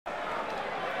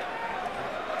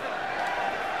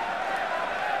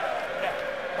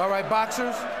All right,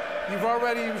 boxers, you've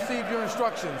already received your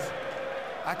instructions.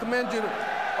 I commend you to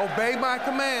obey my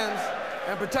commands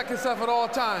and protect yourself at all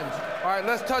times. All right,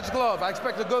 let's touch gloves. I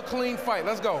expect a good, clean fight.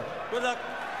 Let's go. Good luck.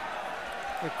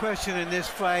 The question in this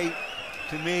fight,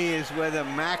 to me, is whether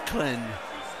Macklin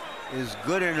is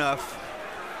good enough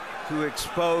to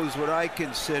expose what I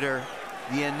consider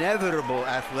the inevitable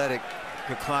athletic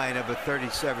decline of a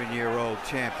 37-year-old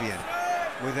champion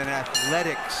with an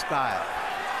athletic style.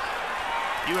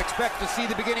 You expect to see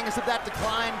the beginnings of that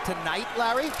decline tonight,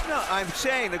 Larry? No, I'm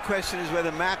saying the question is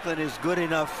whether Macklin is good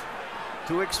enough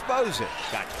to expose it.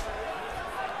 Gotcha.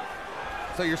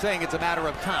 So you're saying it's a matter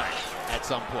of time at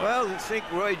some point? Well, think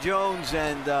Roy Jones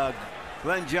and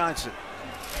Glenn Johnson.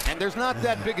 And there's not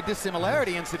that big a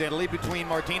dissimilarity, incidentally, between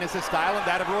Martinez's style and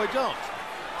that of Roy Jones.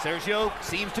 Sergio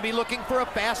seems to be looking for a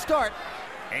fast start,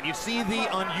 and you see the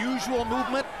unusual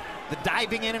movement, the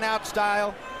diving in and out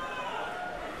style.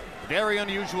 Very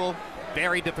unusual,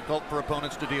 very difficult for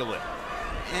opponents to deal with.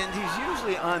 And he's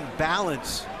usually on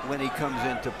balance when he comes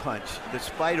into punch,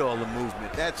 despite all the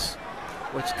movement. That's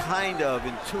what's kind of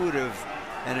intuitive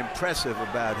and impressive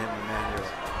about him, Emmanuel.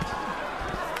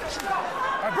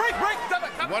 Break.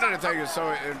 One of the things that's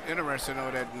so interesting,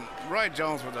 though, that Roy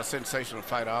Jones was a sensational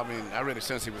fighter. I mean, I really,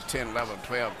 since he was 10, 11,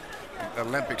 12,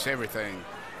 Olympics, everything.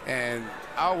 And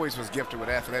I always was gifted with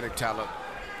athletic talent.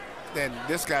 And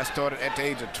this guy started at the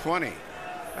age of 20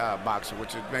 boxing,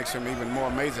 which makes him even more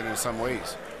amazing in some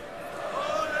ways.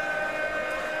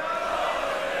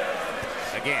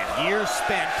 Again, years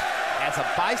spent as a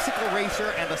bicycle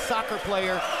racer and a soccer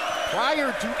player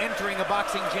prior to entering a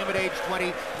boxing gym at age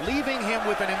 20, leaving him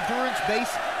with an endurance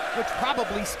base which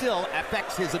probably still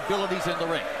affects his abilities in the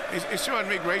ring. It's showing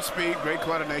me great speed, great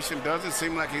coordination. Doesn't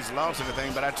seem like he's lost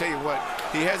anything, but I tell you what,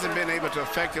 he hasn't been able to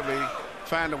effectively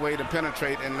find a way to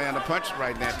penetrate and land a punch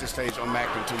right now at this stage on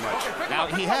Macklin too much. Now,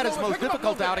 he had his most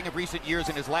difficult outing of recent years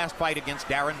in his last fight against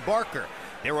Darren Barker.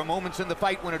 There were moments in the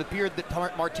fight when it appeared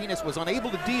that Martinez was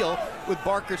unable to deal with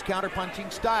Barker's counterpunching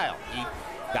style. He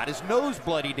got his nose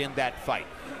bloodied in that fight.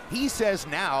 He says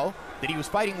now that he was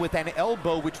fighting with an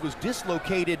elbow which was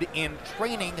dislocated in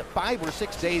training 5 or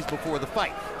 6 days before the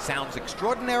fight. Sounds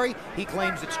extraordinary. He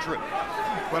claims it's true.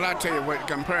 Well, I tell you what,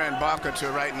 comparing Barker to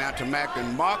right now to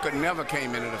Macklin, Barker never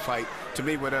came into the fight to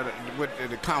me with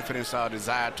the confidence or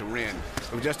desire to win.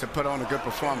 It was just to put on a good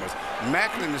performance.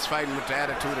 Macklin is fighting with the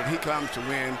attitude that he comes to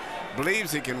win,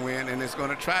 believes he can win, and is going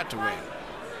to try to win.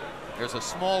 There's a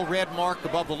small red mark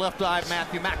above the left eye of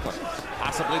Matthew Macklin,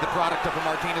 possibly the product of a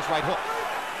Martinez right hook.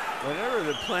 Whatever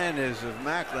the plan is of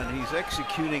Macklin, he's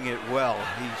executing it well.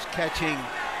 He's catching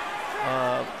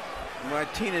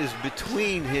Martinez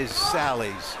between his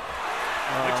sallies.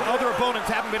 Which other opponents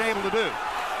haven't been able to do.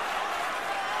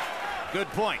 Good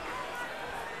point.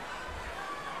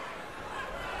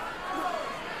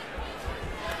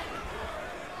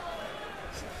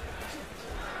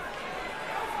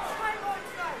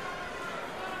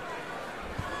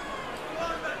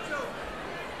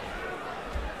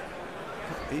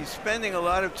 He's spending a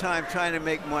lot of time trying to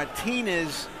make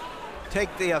Martinez take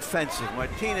the offensive.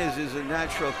 Martinez is a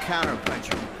natural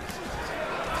counterpuncher.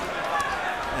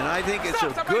 And I think it's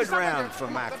a good round for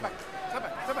Macklin.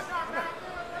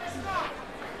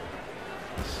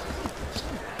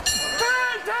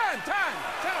 Time.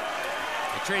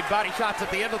 They trade body shots at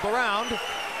the end of the round.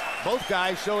 Both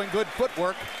guys showing good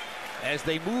footwork as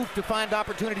they move to find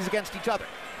opportunities against each other.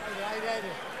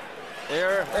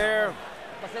 Air.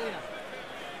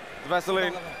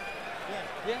 Vaseline.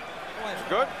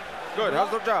 Good? Good.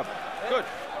 How's the job? Good.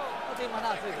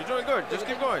 You're doing good. Just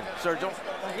keep going, Sergio.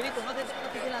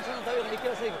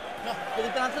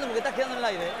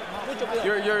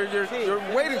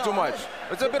 You're waiting too much.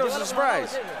 It's a bit of a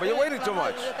surprise, but you're waiting too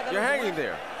much. You're hanging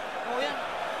there.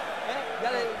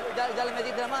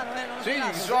 See,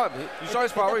 you saw him. You saw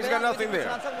his power. He's got nothing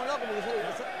there.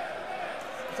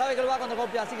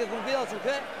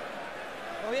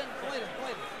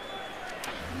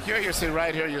 Here you see,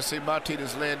 right here, you see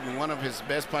Martinez led in one of his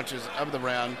best punches of the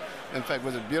round. In fact,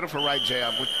 with a beautiful right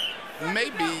jab, which may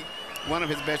be one of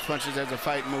his best punches as the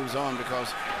fight moves on,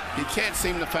 because he can't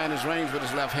seem to find his range with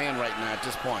his left hand right now at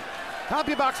this point.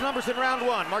 CompuBox numbers in round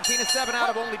one. Martinez 7 out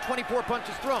of only 24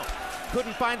 punches thrown.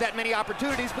 Couldn't find that many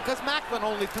opportunities because Macklin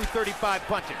only threw 35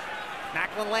 punches.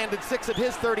 Macklin landed 6 of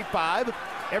his 35.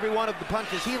 Every one of the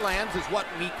punches he lands is what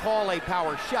we call a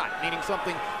power shot, meaning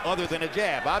something other than a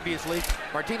jab. Obviously,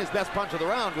 Martinez's best punch of the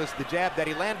round was the jab that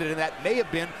he landed, and that may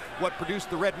have been what produced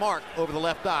the red mark over the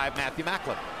left eye of Matthew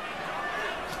Macklin.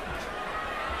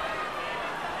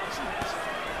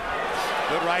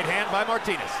 Good right hand by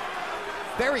Martinez.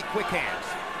 Very quick hands.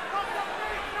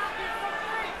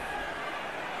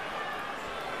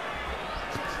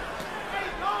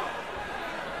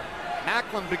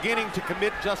 Macklin beginning to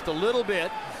commit just a little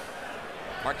bit.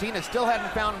 Martinez still hadn't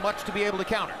found much to be able to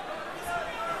counter.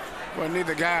 Well,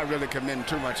 neither guy really committing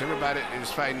too much. Everybody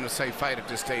is fighting a safe fight at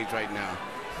this stage right now.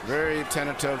 Very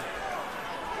tentative.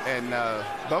 And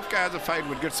both guys are fighting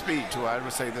with good speed, too. I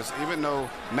would say this. Even though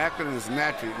Macklin is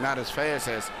naturally not as fast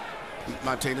as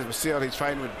Martinez, but still he's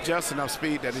fighting with just enough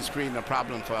speed that he's creating a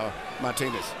problem for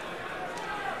Martinez.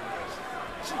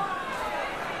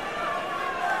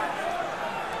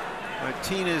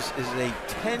 Martinez is a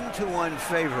 10-1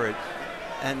 favorite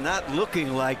and not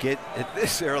looking like it at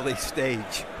this early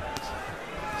stage.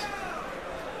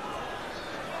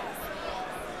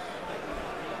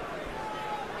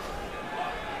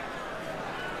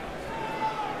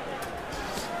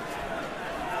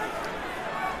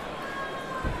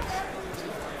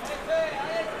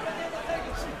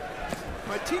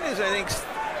 Martinez, I think,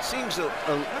 seems a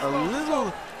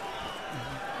little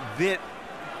bit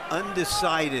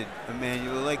undecided,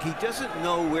 Emmanuel. Like he doesn't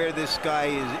know where this guy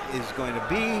is going to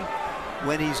be,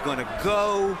 when he's going to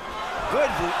go. Good.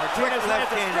 Martinez lands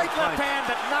a straight left hand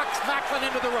that knocks Macklin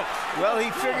into the ropes. Well,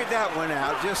 he figured that one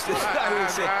out. Just as I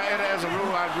would say. As a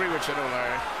rule, I agree with you, though,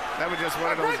 Larry. That was just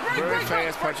one of those very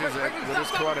fast punches with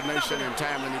his coordination and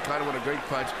time, and he caught it with a great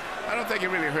punch. I don't think it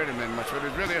really hurt him that much, but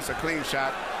it really is a clean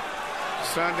shot.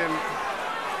 Stunned him,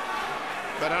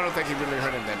 but I don't think he really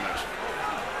hurt him that much.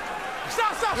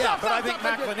 Yeah, but I think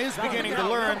Macklin is beginning to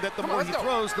learn that the more he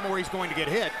throws, the more he's going to get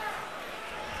hit,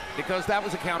 because that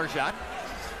was a counter shot.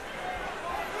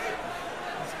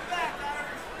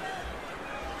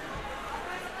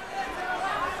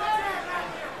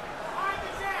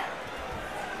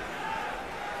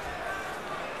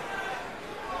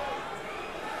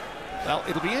 Well,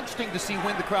 it'll be interesting to see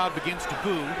when the crowd begins to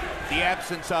boo the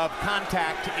absence of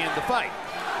contact in the fight.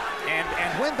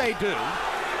 And when they do... Well,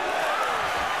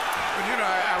 you know,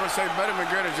 I would say Buddy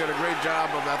McGregor did a great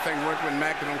job of, I think, working with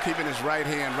Macklin on keeping his right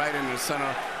hand right in the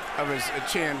center of his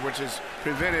chin, which has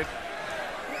prevented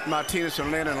Martinez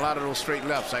from landing a lot of those straight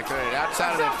lefts like that.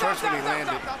 Outside of that first one he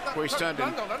landed, where he stunned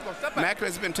him,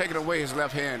 Macklin has been taking away his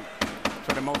left hand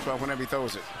for the most part whenever he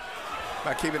throws it,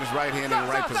 by keeping his right hand in the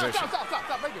right position.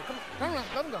 Stop, right here. Come on, turn around,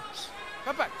 let him go.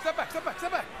 Step back.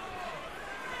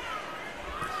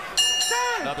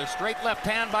 Another straight left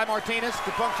hand by Martinez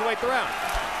to punctuate the round.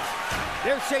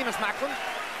 There's Seamus Macklin,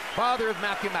 father of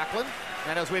Matthew Macklin,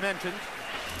 and as we mentioned,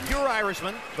 pure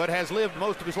Irishman, but has lived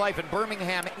most of his life in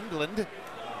Birmingham, England,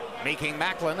 making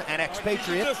Macklin an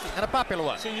expatriate and a popular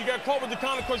one. See, you got caught with the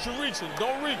counter because you're reaching.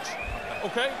 Don't reach.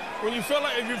 Okay? When you feel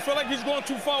like, if you feel like he's going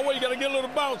too far away, you got to get a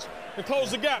little bounce and close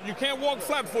the gap. You can't walk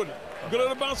flat-footed. Get a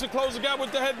little bounce and close the gap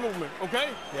with the head movement, okay?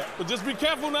 Yeah. But just be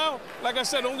careful now. Like I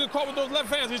said, don't get caught with those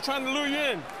left hands. He's trying to lure you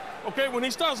in. Okay? When he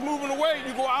starts moving away,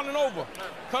 you go out and over.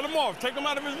 Cut him off. Take him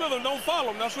out of his rhythm. Don't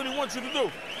follow him. That's what he wants you to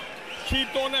do. Keep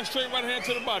throwing that straight right hand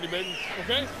to the body, baby.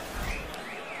 Okay?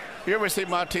 You ever see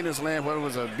Martinez land where it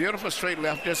was a beautiful straight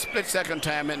left, just split-second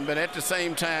timing, but at the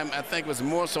same time, I think it was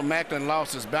more so Macklin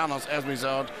lost his balance as a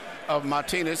result of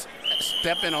Martinez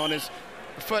stepping on his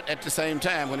foot at the same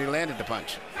time when he landed the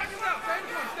punch.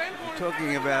 You're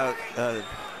talking about the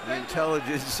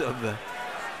intelligence of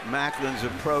Macklin's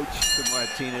approach to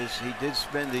Martinez. He did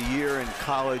spend a year in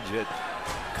college at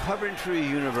Coventry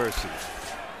University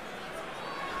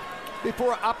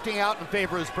before opting out in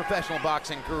favor of his professional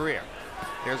boxing career.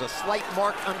 There's a slight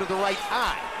mark under the right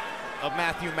eye of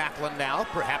Matthew Macklin now,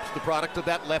 perhaps the product of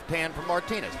that left hand from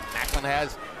Martinez. Macklin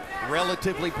has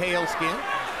relatively pale skin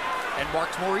and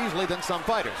marks more easily than some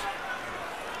fighters.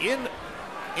 In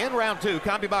round two,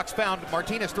 CombiBox found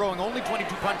Martinez throwing only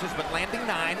 22 punches but landing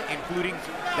 9, including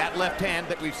that left hand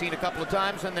that we've seen a couple of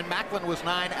times, and then Macklin was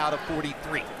 9 out of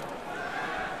 43.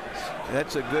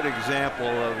 That's a good example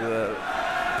of the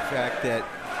fact that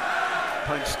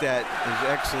PunchStat is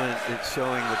excellent. It's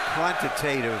showing the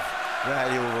quantitative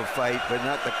value of a fight, but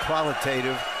not the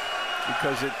qualitative,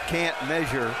 because it can't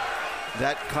measure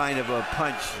that kind of a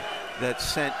punch that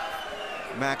sent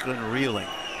Macklin reeling.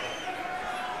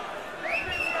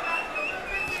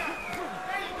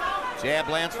 Jab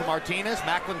lands for Martinez.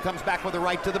 Macklin comes back with a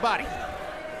right to the body.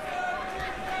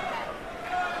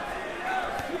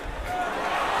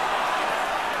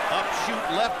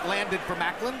 Upshoot left landed for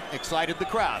Macklin, excited the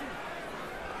crowd.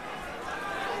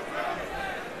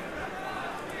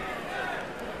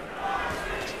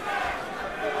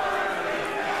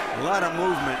 A lot of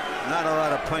movement, not a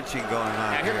lot of punching going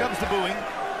on. Now here comes the booing.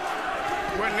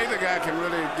 Well, neither guy can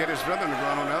really get his rhythm to go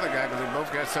on the other guy because they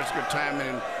both got such good timing,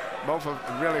 and both are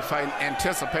really fighting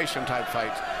anticipation type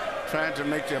fights, trying to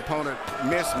make the opponent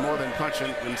miss more than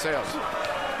punching themselves.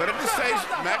 But at this stage,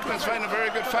 Macklin's fighting a very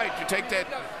good fight. You take that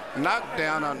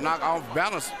knockdown or knock off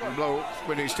balance blow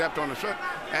when he stepped on the foot.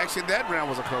 Actually, that round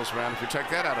was a close round if you take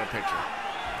that out of the picture.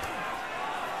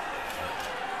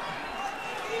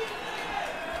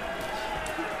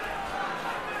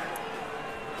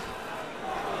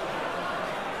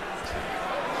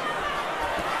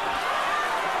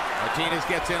 Martinez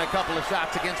gets in a couple of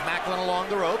shots against Macklin along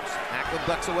the ropes. Macklin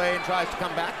ducks away and tries to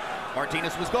come back.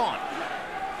 Martinez was gone.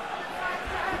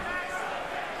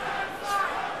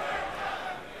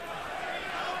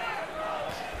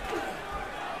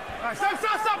 All right,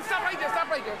 stop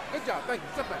right there. Good job, thank you,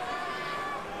 step back.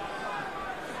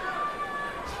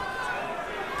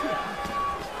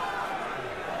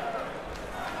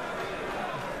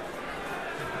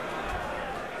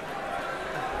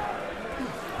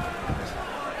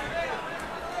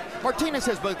 Martinez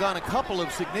has begun a couple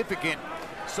of significant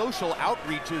social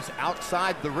outreaches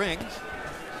outside the rings.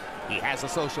 He has a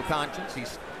social conscience.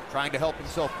 He's trying to help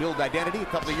himself build identity. A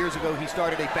couple of years ago, he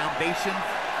started a foundation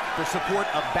for support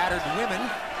of battered women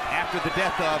after the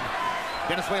death of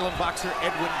Venezuelan boxer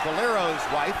Edwin Valero's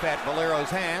wife at Valero's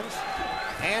hands.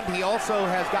 And he also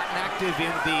has gotten active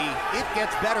in the It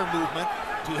Gets Better movement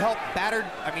to help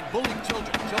bullied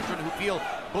children who feel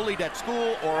bullied at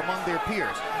school or among their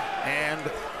peers. And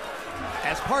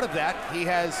as part of that, he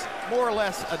has more or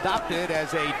less adopted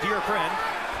as a dear friend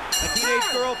a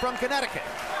teenage girl from Connecticut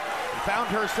who found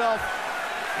herself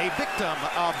a victim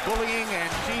of bullying, and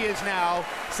she is now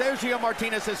Sergio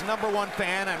Martinez's #1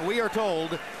 fan, and we are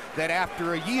told that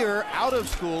after a year out of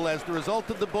school as the result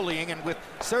of the bullying and with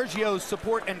Sergio's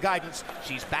support and guidance,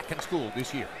 she's back in school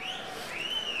this year.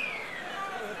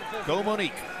 Go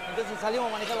Monique. You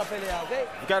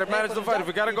gotta manage the fight. If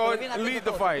you gotta go and lead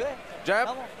the fight. Jab.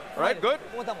 All right, good.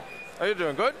 How you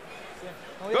doing? Good?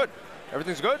 Good.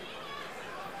 Everything's good?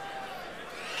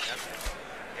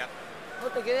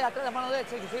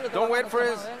 Don't wait for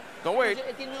his. Don't wait.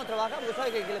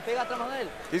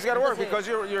 He's got to work because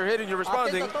you're hitting, you're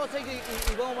responding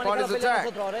on his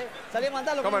attack.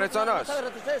 Come on, it's on us.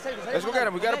 Let's go get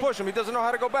him. We got to push him. He doesn't know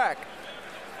how to go back.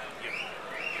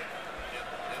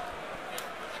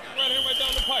 Right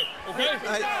down the pipe, okay?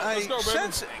 Let's go, baby.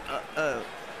 Sense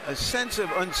a sense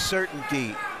of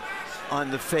uncertainty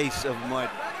on the face of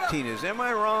Martinez. Am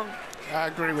I wrong? I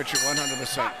agree with you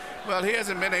 100%. Well, he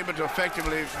hasn't been able to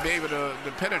effectively be able to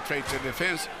penetrate the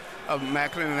defense of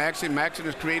Macklin, and actually Macklin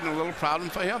is creating a little problem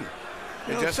for him.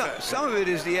 Some of it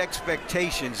is the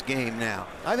expectations game now.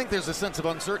 I think there's a sense of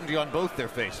uncertainty on both their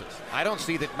faces. I don't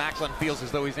see that Macklin feels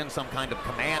as though he's in some kind of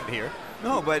command here.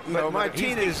 No, but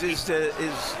Martinez is the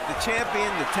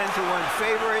champion, the 10-to-1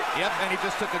 favorite. Yep, and he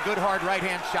just took a good hard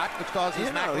right-hand shot, which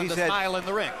causes Macklin to smile in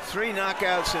the ring. 3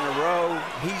 knockouts in a row.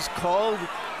 He's called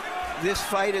this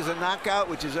fight as a knockout,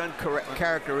 which is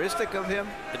uncharacteristic of him.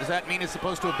 Does that mean he's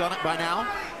supposed to have done it by now?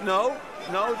 No,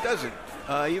 it doesn't.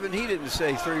 Even he didn't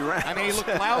say 3 rounds. I mean, he looked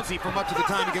lousy for much of the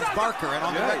time against Barker, and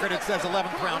on the record it says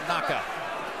 11th round knockout.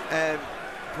 And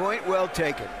point well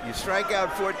taken. You strike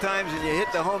out 4 times and you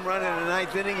hit the home run in the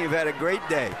 9th inning, you've had a great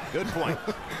day. Good point.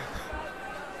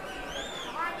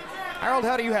 Harold,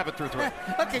 how do you have it through 3?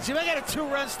 Okay, so I got a 2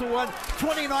 runs to 1,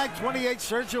 29-28,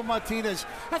 Sergio Martinez.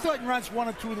 I thought in rounds 1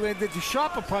 and 2 he landed the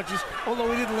sharper punches,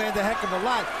 although he didn't land a heck of a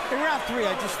lot. In round 3,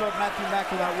 I just thought Matthew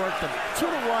Macklin outworked him.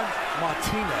 2-1,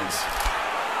 Martinez.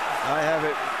 I have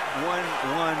it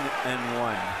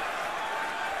 1-1-1.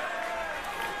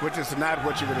 Which is not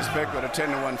what you would expect with a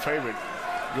 10-to-1 favorite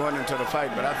going into the fight.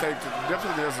 But I think the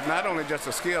difference is not only just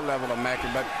the skill level of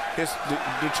Macklin, but his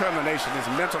determination, his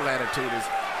mental attitude is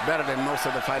better than most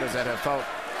of the fighters that have fought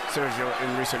Sergio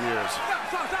in recent years. Stop.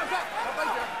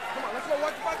 Come on, let's go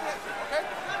watch the fight next, okay?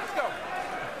 Let's go.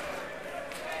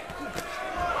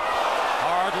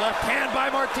 Hard left hand by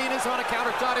Martinez on a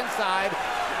counter shot inside.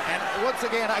 And once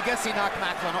again, I guess he knocked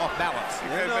Macklin off balance.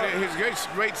 Yeah, but his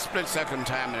great split-second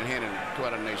time and hitting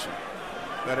coordination.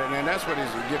 And that's what he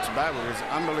gets by with, his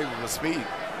unbelievable speed.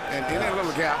 And in a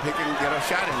little gap, he can get a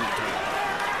shot in between.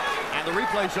 And the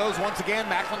replay shows once again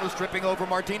Macklin was tripping over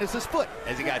Martinez's foot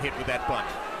as he got hit with that punch.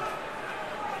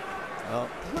 Well,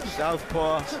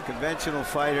 southpaw, conventional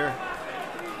fighter.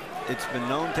 It's been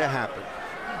known to happen.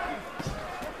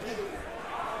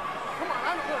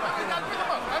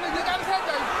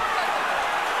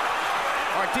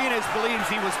 Martinez believes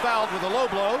he was fouled with a low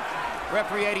blow.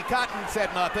 Referee Eddie Cotton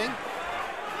said nothing.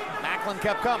 Macklin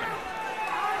kept coming.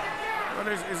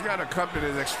 Well, he's got a cup that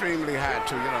is extremely high,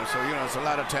 too, so, it's a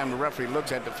lot of time the referee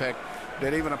looks at the fact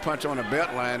that even a punch on the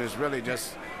belt line is really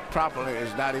just properly,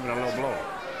 is not even a low blow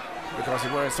because he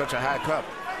wears such a high cup.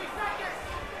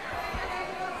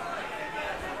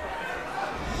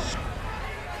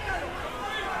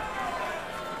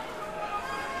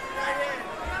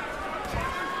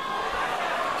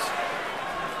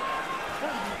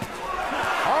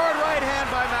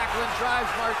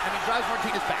 drives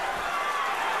Martinez back.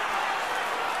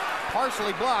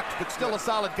 Partially blocked, but still a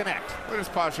solid connect. Well, it's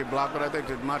partially blocked, but I think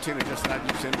that Martinez just not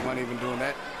used to anyone even doing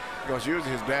that, because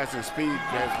usually his gas and speed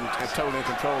is totally in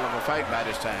control of a fight by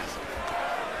this time.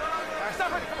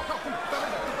 Stop it. Come on.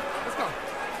 Let's go.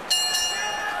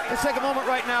 Let's take a moment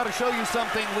right now to show you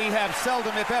something we have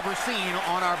seldom, if ever, seen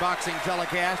on our boxing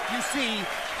telecast. You see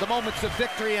the moments of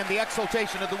victory and the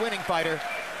exultation of the winning fighter.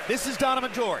 This is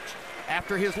Donovan George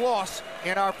after his loss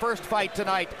in our first fight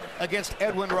tonight against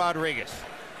Edwin Rodriguez.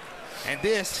 And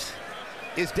this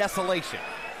is desolation.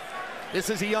 This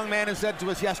is a young man who said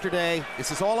to us yesterday, this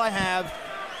is all I have.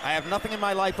 I have nothing in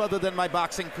my life other than my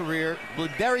boxing career. It was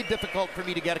very difficult for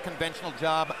me to get a conventional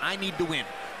job. I need to win.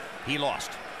 He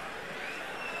lost.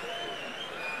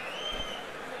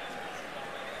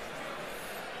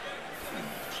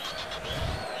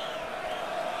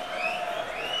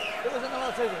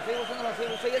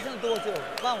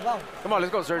 Come on,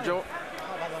 let's go, Sergio.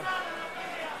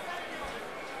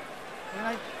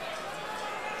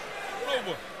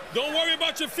 Over. Don't worry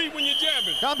about your feet when you're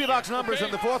jabbing. CompuBox numbers Okay?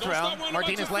 in the fourth Don't stop round. worrying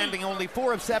Martinez about your landing feet. only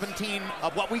 4 of 17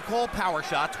 of what we call power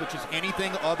shots, which is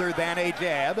anything other than a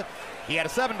jab. He had a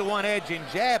 7-to-1 edge in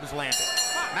jabs landed.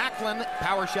 Macklin,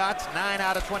 power shots, 9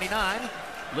 out of 29.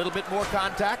 A little bit more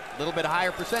contact, a little bit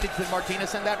higher percentage than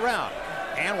Martinez in that round.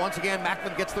 And once again,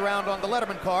 Macklin gets the round on the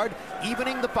Letterman card,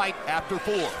 evening the fight after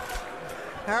 4.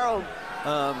 Harold,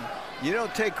 you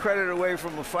don't take credit away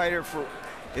from a fighter for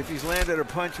if he's landed a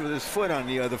punch with his foot on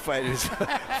the other fighter's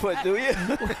foot, do you?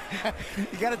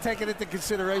 You got to take it into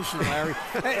consideration, Larry.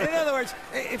 In other words,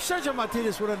 if Sergio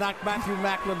Martinez would have knocked Matthew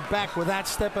Macklin back without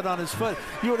stepping on his foot,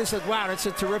 you would have said, wow, that's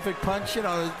a terrific punch. You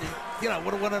know, would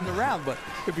have won him the round. But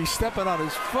if he's stepping on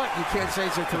his foot, you can't say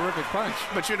it's a terrific punch.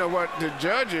 But you know what? The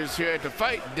judges here at the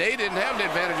fight, they didn't have the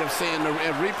advantage of seeing the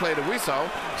replay that we saw.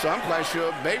 So I'm quite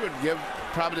sure they would give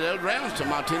probably those rounds to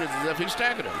Martinez as if he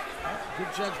staggered him. Good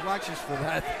judge watches for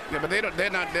that. Yeah, but they're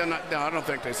not. No, I don't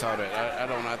think they saw that.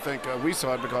 I think we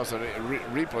saw it because of the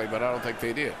replay, but I don't think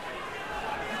they did.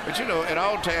 But you know, at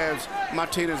all times,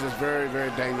 Martinez is very,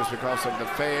 very dangerous because of the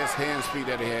fast hand speed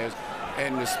that he has,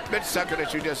 and the split second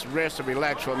that you just rest and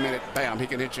relax for a minute, bam, he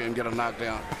can hit you and get a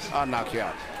knockdown or knock you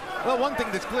out. Well, one thing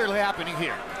that's clearly happening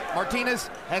here, Martinez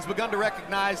has begun to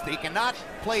recognize that he cannot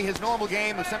play his normal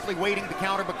game of simply waiting to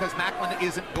counter because Macklin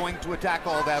isn't going to attack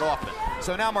all that often.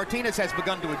 So now Martinez has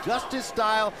begun to adjust his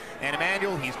style, and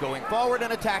Emmanuel, he's going forward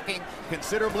and attacking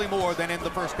considerably more than in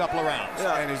the first couple of rounds.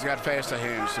 Yeah. And he's got faster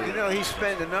hands, too. You know, he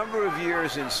spent a number of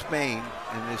years in Spain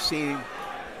and has seen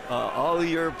all the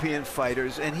European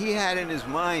fighters, and he had in his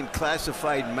mind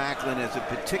classified Macklin as a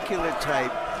particular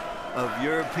type of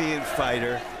European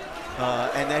fighter,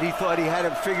 and that he thought he had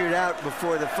him figured out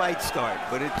before the fight started.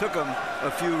 But it took him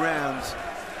a few rounds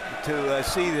to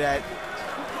see that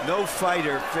no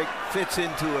fighter fits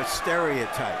into a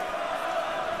stereotype.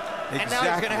 And now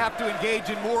he's going to have to engage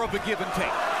in more of a give and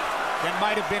take than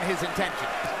might have been his intention,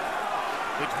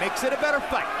 which makes it a better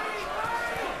fight.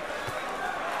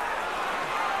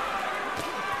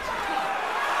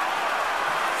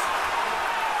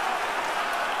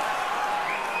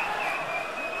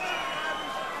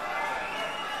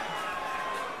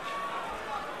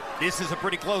 This is a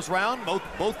pretty close round.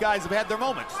 Both guys have had their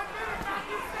moments.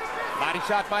 Body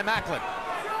shot by Macklin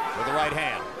with the right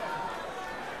hand.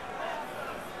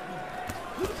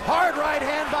 Hard right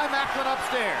hand by Macklin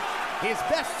upstairs. His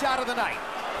best shot of the night.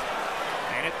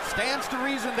 And it stands to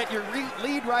reason that your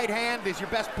lead right hand is your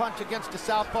best punch against a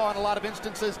southpaw in a lot of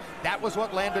instances. That was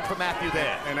what landed for Matthew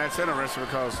there. And that's interesting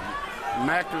because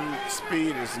Macklin's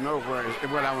speed is nowhere,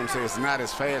 well, I wouldn't say it's not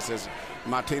as fast as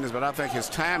Martinez, but I think his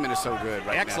timing is so good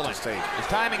right now at this stage. His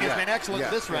timing has been excellent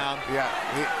this round. Yeah,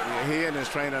 he and his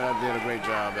trainer did a great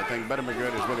job. I think Bunema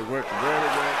has really worked very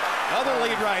good. Another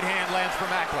lead right hand lands for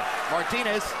Macklin.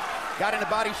 Martinez got in a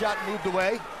body shot and moved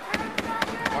away.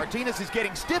 Martinez is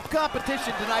getting stiff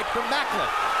competition tonight from Macklin.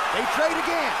 They trade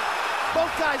again. Both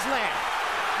guys land.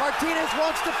 Martinez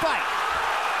wants to fight.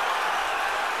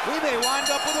 We may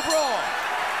wind up with a brawl.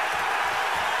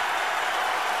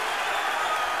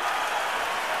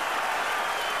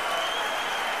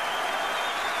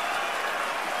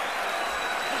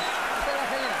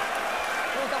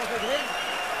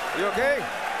 You okay?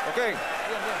 Okay.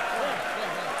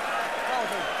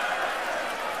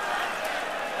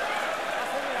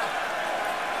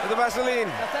 The Vaseline.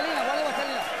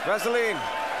 Vaseline.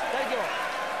 Sergio,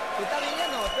 ¿te está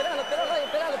viniendo? Espéralo,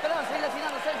 seguir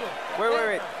afinando, Sergio.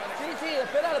 Wait. Sí,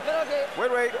 espéralo que...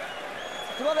 Wait.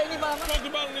 Tú vas a venir más. Talked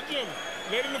about in the gym.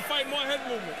 Let him fight more head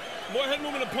movement. More head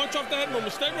movement and punch off the head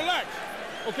movement. Stay relaxed.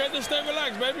 Okay, just stay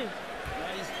relaxed, baby.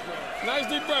 Nice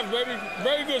deep breath, baby.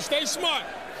 Very good. Stay smart.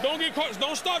 Don't get caught.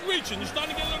 Don't start reaching. You're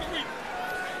starting to get a little reach.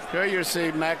 Here you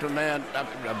see Macklin, man,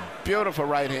 a beautiful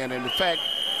right hand. And in fact,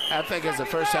 I think it's the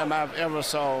first time I've ever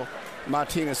saw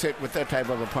Martinez hit with that type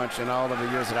of a punch in all of the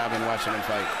years that I've been watching him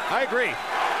fight. I agree.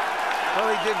 Well,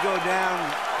 he did go down.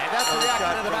 And that's the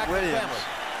reaction of the Macklin family.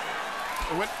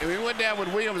 When he went down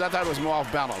with Williams, I thought it was more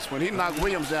off balance. When he knocked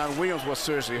Williams down, Williams was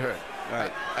seriously hurt.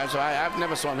 Right. And so I've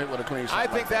never saw him hit with a clean shot. I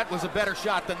think that was a better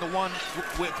shot than the one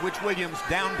with which Williams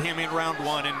downed him in round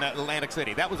 1 in Atlantic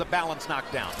City. That was a balanced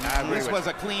knockdown. This was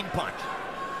a clean punch.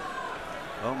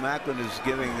 Well, Macklin is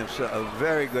giving a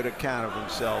very good account of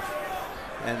himself,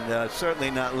 and certainly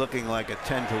not looking like a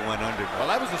 10-to-1 underdog. Well,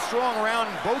 that was a strong round.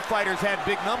 Both fighters had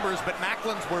big numbers, but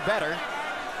Macklin's were better,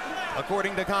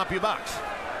 according to CompuBox.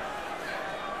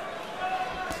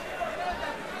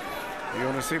 You're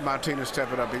going to see Martinez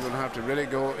step it up. He's going to have to really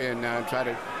go in and try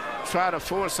to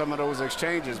force some of those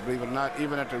exchanges, believe it or not,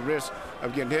 even at the risk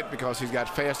of getting hit because he's got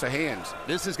faster hands.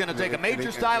 This is going to take a major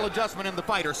style adjustment in the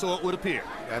fighter, so it would appear.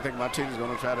 I think Martinez is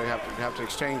going to try to have to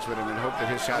exchange with him and hope that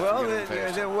his shots well, will get him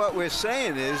fast. Then what we're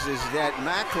saying is that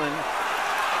Macklin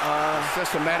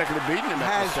systematically beating him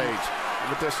at this stage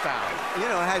with this style. You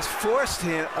know, has forced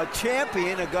him, a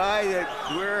champion, a guy that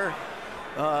we're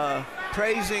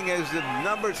praising as the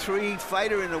 #3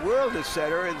 fighter in the world,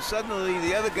 etc., and suddenly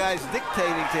the other guy's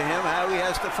dictating to him how he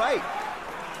has to fight.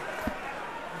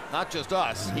 Not just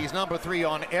us. He's #3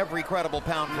 on every credible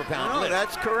pound-for-pound list.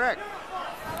 That's correct.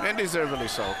 And deservedly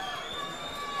so.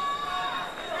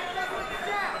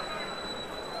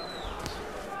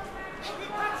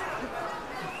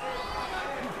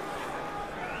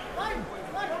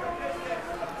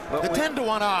 The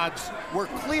 10-to-1 odds were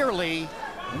clearly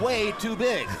way too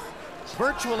big.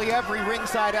 Virtually every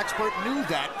ringside expert knew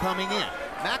that coming in.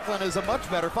 Macklin is a much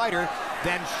better fighter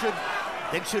than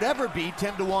should ever be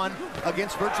 10-to-1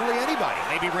 against virtually anybody.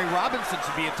 Maybe Ray Robinson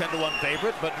should be a 10-to-1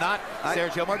 favorite, but not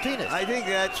Sergio Martinez. I think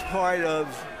that's part of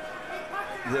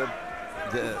the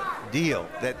deal,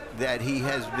 that he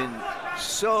has been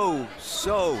so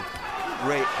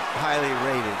highly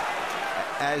rated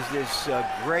as this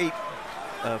great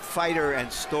fighter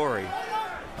and story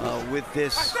with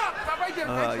this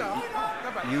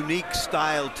unique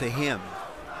style to him,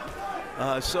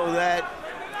 so that,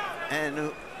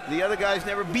 and the other guy's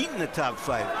never beaten the top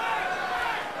fighter,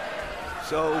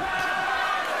 so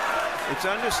it's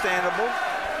understandable.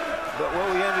 But what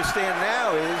we understand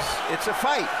now is it's a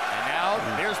fight. And now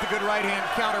there's the good right hand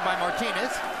counter by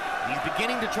Martinez. He's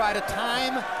beginning to try to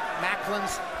time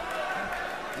Macklin's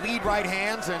lead right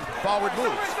hands and forward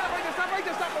moves. Stop right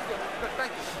there. Good,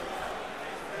 thank you.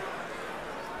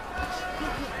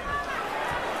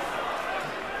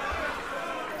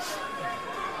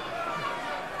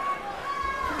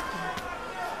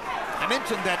 I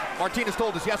mentioned that Martinez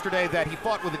told us yesterday that he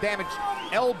fought with a damaged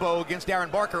elbow against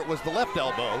Darren Barker. It was the left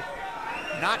elbow,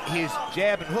 not his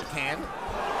jab and hook hand,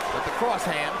 but the cross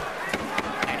hand.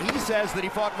 And he says that he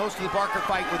fought most of the Barker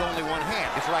fight with only one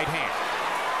hand, his right hand.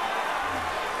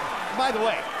 By the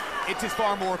way, it's his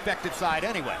far more effective side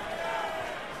anyway.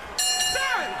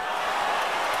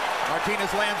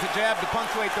 Martinez lands a jab to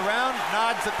punctuate the round,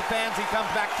 nods at the fans. He comes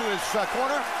back to his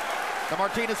corner. The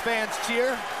Martinez fans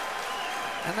cheer,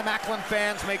 and the Macklin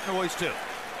fans make noise too.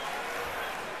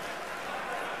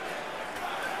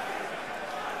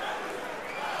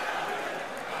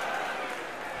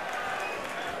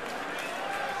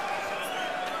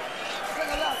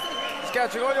 He's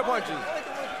catching all your punches.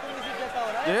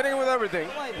 You're hitting him with everything.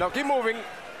 Now keep moving.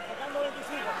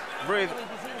 Breathe.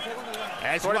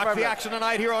 As you watch the action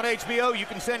tonight here on HBO, you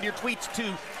can send your tweets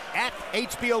to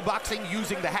 @HBOBoxing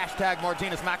using the hashtag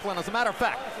Martinez Macklin. As a matter of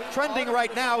fact, trending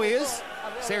right now is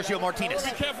Sergio Martinez. Be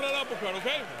careful of that uppercut,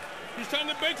 okay? He's trying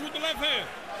to bait you with the left hand.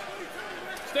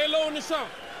 Stay low in the shot.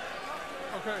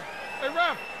 Okay. Hey,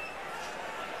 ref.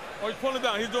 Oh, he's pulling it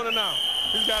down. He's doing it now.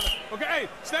 He's got it. Okay, hey,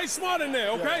 stay smart in there,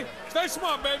 okay? Stay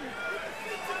smart, baby.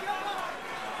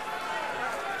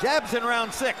 Jabs in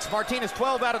round 6. Martinez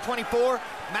 12 out of 24.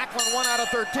 Macklin 1 out of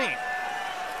 13.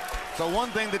 So one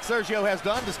thing that Sergio has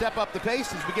done to step up the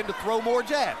pace is begin to throw more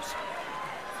jabs.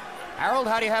 Harold,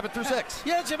 how do you have it through 6?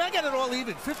 Yeah, Jim, I got it all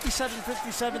even.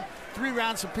 57-57, 3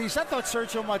 rounds apiece. I thought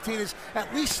Sergio Martinez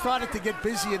at least started to get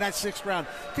busy in that 6th round.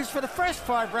 Because for the first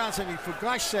 5 rounds, I mean, for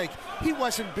gosh sake, he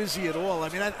wasn't busy at all. I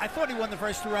mean, I thought he won the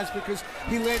first 2 rounds because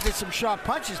he landed some sharp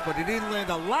punches, but he didn't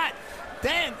land a lot.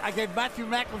 Then I gave Matthew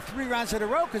Macklin 3 rounds in a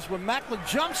row because when Macklin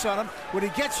jumps on him, when he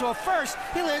gets off first,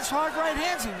 he lands hard right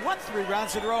hands. He won 3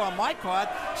 rounds in a row on my card.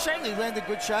 Certainly landed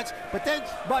good shots, but then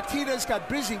Martinez got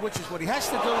busy, which is what he has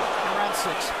to do in round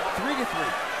 6.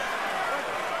 3-3.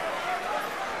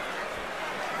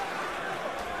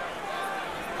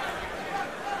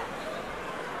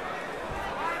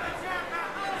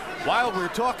 While we're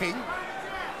talking,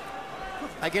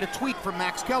 I get a tweet from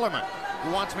Max Kellerman,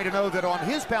 who wants me to know that on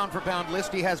his pound-for-pound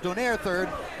list, he has Donaire third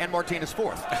and Martinez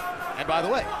fourth. And by the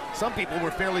way, some people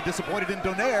were fairly disappointed in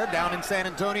Donaire down in San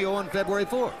Antonio on February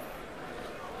 4th.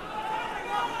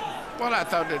 Well, I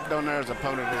thought that Donaire's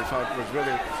opponent was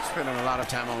really spending a lot of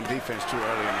time on defense too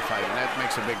early in the fight, and that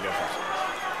makes a big difference.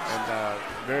 And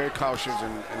very cautious,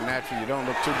 and naturally, you don't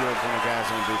look too good when the guy's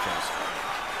on defense.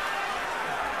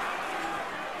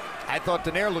 I thought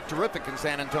Donaire looked terrific in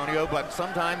San Antonio, but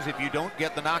sometimes if you don't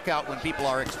get the knockout when people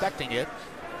are expecting it,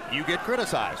 you get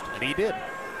criticized, and he did.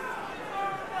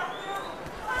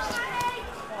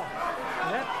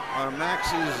 Are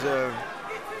Max's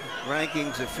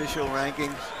rankings official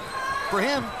rankings? For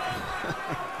him.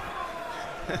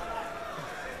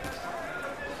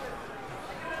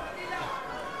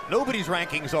 Nobody's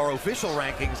rankings are official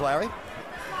rankings, Larry.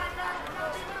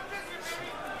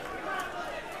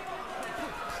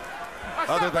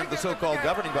 Other than the so-called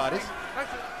governing bodies.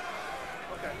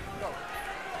 Okay, go.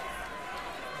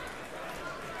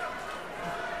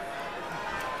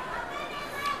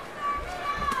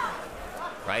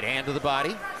 Right hand to the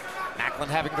body. Macklin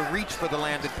having to reach for the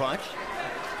landed punch.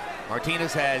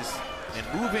 Martinez has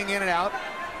been moving in and out.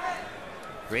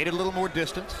 Created a little more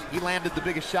distance. He landed the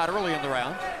biggest shot early in the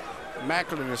round.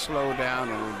 Macklin has slowed down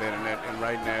a little bit, and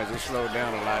right now, as he slowed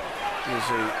down a lot, you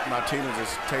see Martinez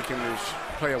is taking his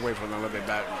play away from him a little bit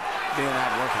back, being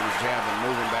out working his jab and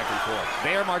moving back and forth.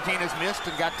 There, Martinez missed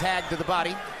and got tagged to the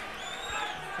body.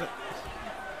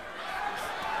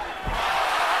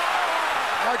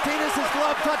 Martinez's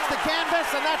glove touched the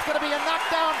canvas, and that's going to be a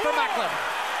knockdown for Macklin.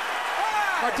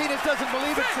 Martinez doesn't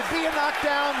believe it should be a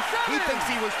knockdown. He thinks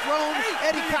he was thrown.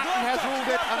 Eddie Cotton has ruled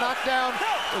it a knockdown.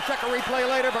 We'll check a replay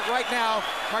later, but right now,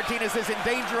 Martinez is in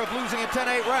danger of losing a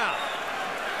 10-8 round.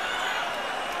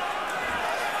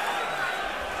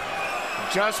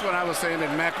 Just when I was saying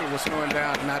that Macklin was slowing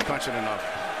down, not punching enough.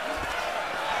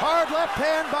 Hard left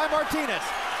hand by Martinez.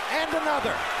 And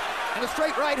another. And a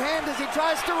straight right hand as he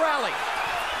tries to rally.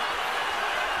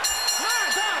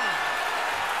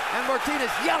 And Martinez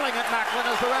yelling at Macklin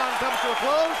as the round comes to a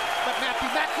close. But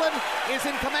Matthew Macklin is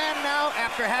in command now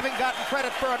after having gotten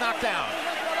credit for a knockdown.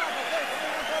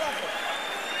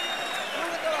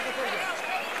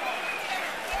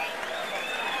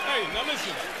 Hey, now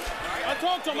listen. I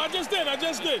talked to him. I just did.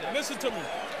 Listen to me.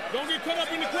 Don't get caught up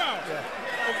in the crowd.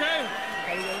 Okay?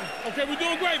 Okay, we're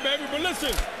doing great, baby. But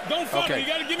listen, don't fuck me. You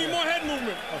got to give me more head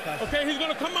movement. Okay, he's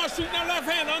going to come out shooting that left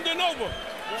hand under and over.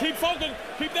 Keep focused.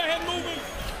 Keep that head moving.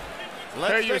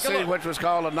 Here you see what was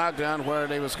called a knockdown, where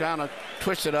they was kind of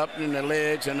twisted up in the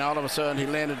legs, and all of a sudden he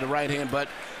landed the right hand. But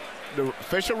the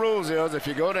official rules is if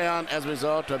you go down as a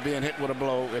result of being hit with a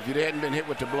blow, if you hadn't been hit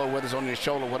with the blow, whether it's on your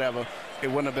shoulder or whatever, it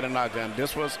wouldn't have been a knockdown.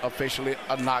 This was officially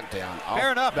a knockdown.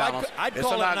 Fair enough. I'd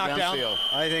call it a knockdown. Still.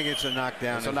 I think it's a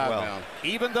knockdown as well.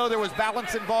 Even though there was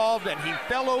balance involved and he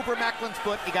fell over Macklin's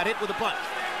foot, he got hit with a punch.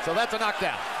 So that's a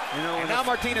knockdown. You know, and now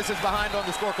Martinez is behind on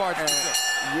the scorecard.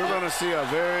 You're going to see a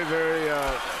very, very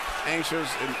anxious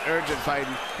and urgent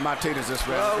fighting Martinez this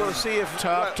round. Well, we'll see if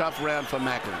tough round for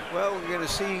Macklin. Well, we're going to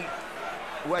see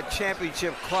what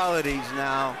championship qualities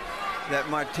now that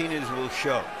Martinez will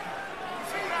show.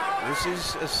 This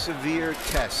is a severe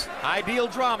test. Ideal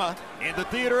drama in the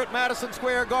theater at Madison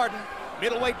Square Garden.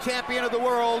 Middleweight champion of the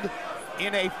world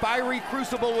in a fiery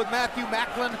crucible with Matthew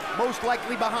Macklin, most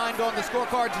likely behind on the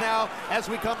scorecards now as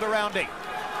we come to round 8.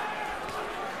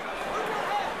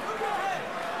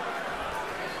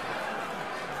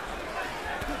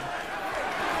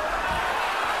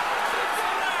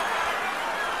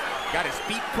 Got his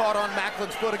feet caught on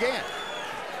Macklin's foot again.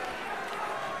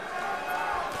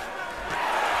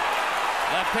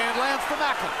 Left hand lands for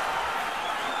Macklin.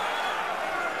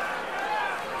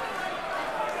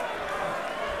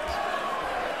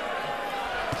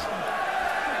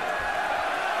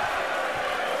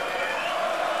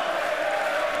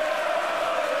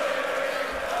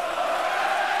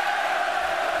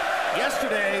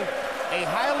 Yesterday, a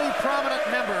highly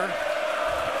prominent member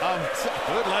of,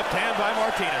 good left hand by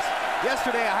Martinez.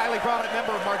 Yesterday, a highly prominent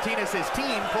member of Martinez's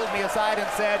team pulled me aside and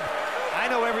said, I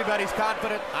know everybody's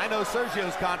confident, I know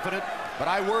Sergio's confident, but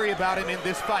I worry about him in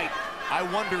this fight. I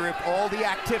wonder if all the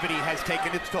activity has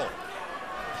taken its toll.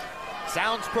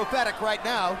 Sounds prophetic right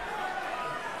now.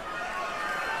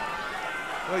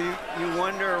 Well, you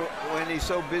wonder when he's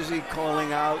so busy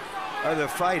calling out other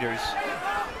fighters,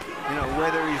 you know,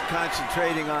 whether he's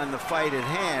concentrating on the fight at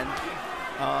hand.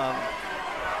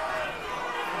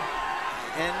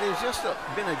 And there's just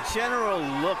been a general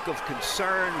look of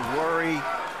concern, worry.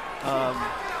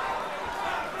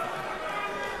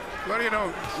 Well, you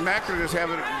know, Macklin is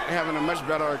having a much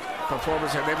better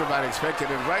performance than everybody expected.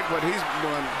 And right what he's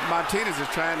doing, Martinez is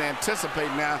trying to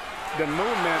anticipate now the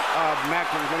movement of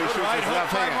Macklin when he shoots his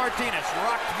left hand. Martinez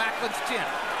rocked Macklin's chin.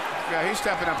 Yeah, he's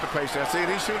stepping up the pace there. See,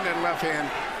 he's shooting that left hand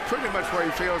pretty much where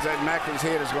he feels that Macklin's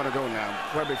head is going to go now,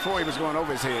 where before he was going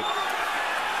over his head.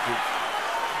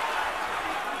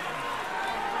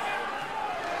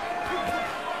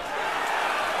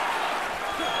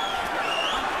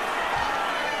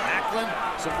 Macklin,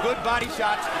 some good body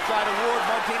shots to try to ward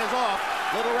Martinez off.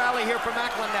 Little rally here for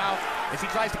Macklin now as he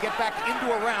tries to get back into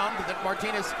a round that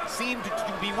Martinez seemed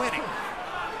to be winning.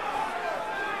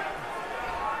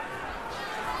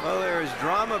 Well, there is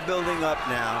drama building up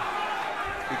now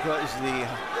because the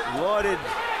lauded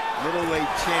middleweight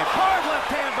champion, Hard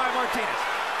left hand by Martinez.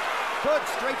 Good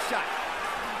straight shot.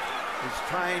 is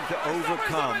trying to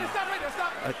overcome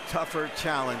a tougher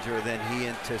challenger than he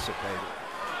anticipated.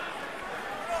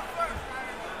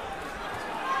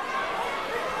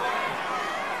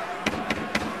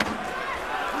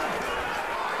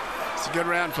 It's a good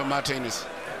round for Martinez.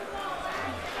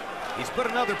 He's put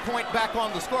another point back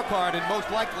on the scorecard in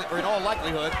in all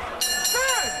likelihood.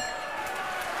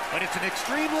 But it's an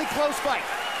extremely close fight.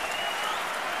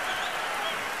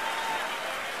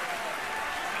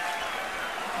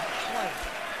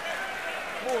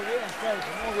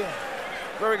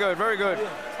 Very good, very good.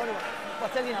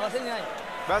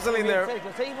 Vaseline there.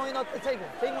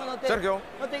 Sergio, you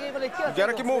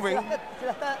gotta keep moving.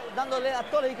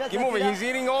 Keep moving. He's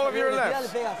eating all of your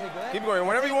lefts. Keep going.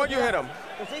 Whenever you want, you hit him.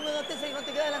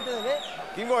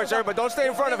 Keep going, sir, but don't stay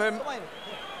in front of him.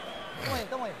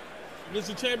 This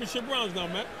is championship rounds now,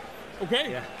 man.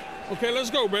 Okay? Yeah. Okay, let's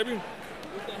go, baby.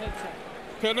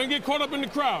 Okay, don't get caught up in the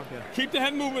crowd. Yeah. Keep the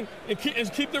head moving and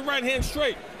keep the right hand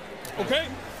straight. Okay?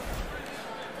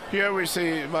 Here we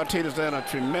see Martinez done a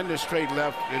tremendous straight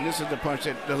left, and this is the punch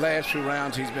that the last few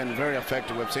rounds he's been very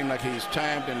effective with. Seems like he's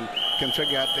timed and can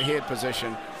figure out the head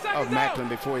position of Macklin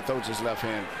before he throws his left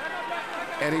hand.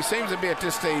 And he seems to be at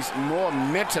this stage more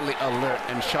mentally alert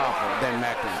and sharper than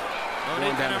Macklin.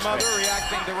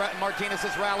 Reacting to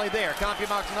Martinez's rally there.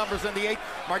 CompuMox numbers in the 8th.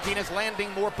 Martinez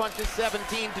landing more punches,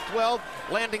 17-12,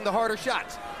 landing the harder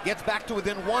shots. Gets back to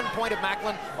within 1 point of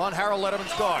Macklin on Harold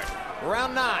Letterman's card.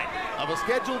 Round 9 of a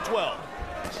scheduled 12.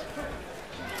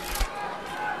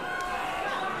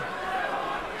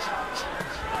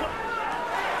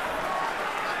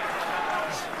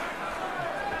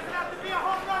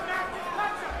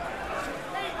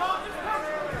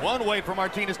 One way for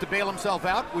Martinez to bail himself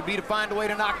out would be to find a way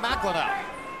to knock Macklin out.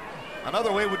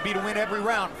 Another way would be to win every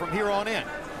round from here on in.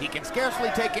 He can scarcely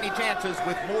take any chances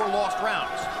with more lost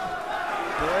rounds.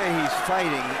 The way he's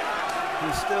fighting,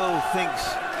 he still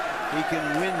thinks he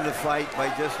can win the fight by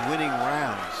just winning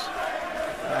rounds.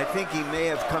 I think he may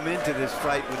have come into this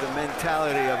fight with the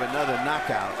mentality of another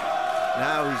knockout.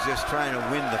 Now he's just trying to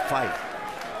win the fight.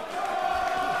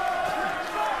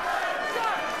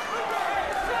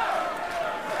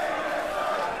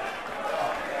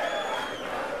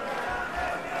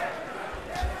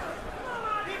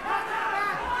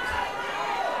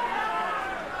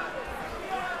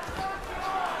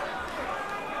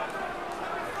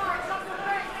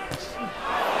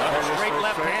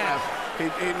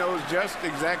 He knows just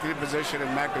exactly the position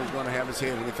that Macklin is going to have his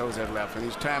head when he throws that left, and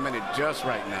he's timing it just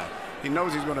right now. He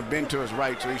knows he's going to bend to his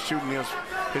right, so he's shooting his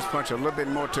punch a little bit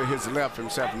more to his left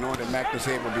himself, knowing that Macklin's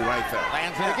head will be right there.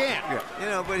 Lands it again. Yeah. You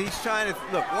know, but he's trying to,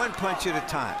 look, one punch at a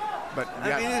time. But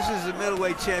I mean, this is the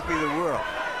middleweight champion of the world.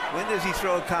 When does he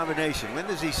throw a combination? When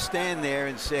does he stand there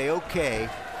and say, okay,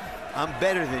 I'm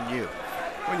better than you?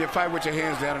 When you fight with your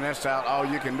hands down in that style, all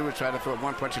you can do is try to throw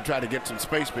one punch and try to get some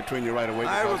space between you right away.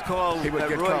 I recall that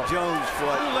Roy Jones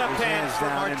fought left hands for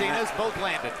Martinez, both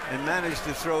landed. And managed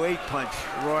to throw 8-punch.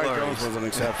 Roy Jones was an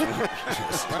exception.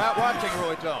 We're not watching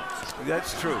Roy Jones.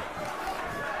 That's true.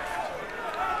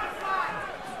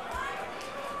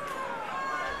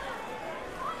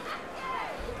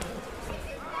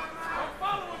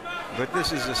 But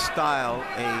this is a style,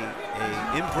 a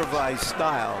improvised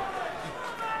style.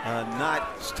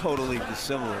 Not totally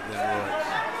dissimilar than Roy's.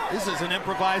 This is an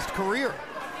improvised career,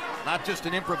 not just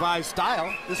an improvised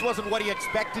style. This wasn't what he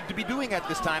expected to be doing at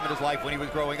this time in his life when he was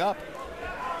growing up.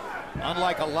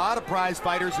 Unlike a lot of prize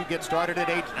fighters who get started at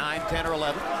age 9, 10, or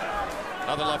 11.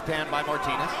 Another left hand by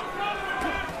Martinez.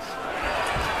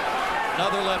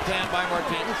 Another left hand by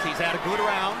Martinez. He's had a good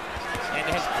round and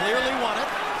has clearly won it.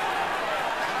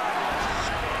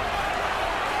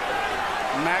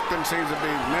 Macklin seems to be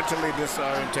mentally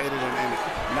disorientated and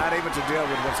not able to deal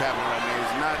with what's happening right now.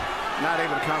 He's not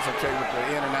able to concentrate with the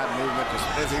in and out movement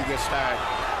as he gets tired.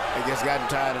 It gets gotten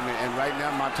tired, and right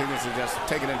now Martinez is just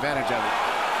taking advantage of it.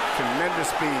 Tremendous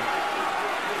speed.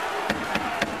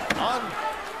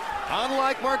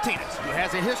 Unlike Martinez, who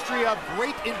has a history of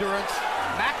great endurance,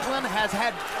 Macklin has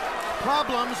had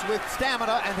problems with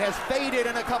stamina and has faded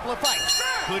in a couple of fights.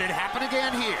 Could it happen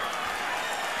again here?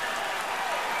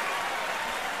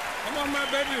 Come on, man,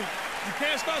 baby. You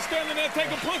can't start standing there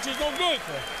taking punches. No good.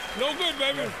 No good,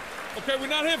 baby. Okay,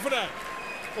 we're not here for that.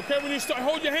 Okay, when you start,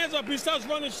 hold your hands up, he starts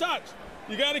running shots.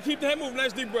 You got to keep the head moving.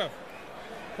 Nice deep breath.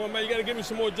 Come on, man, you got to give me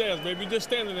some more jabs, baby. You're just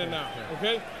standing there now,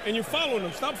 okay? And you're following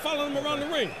him. Stop following him around the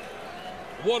ring.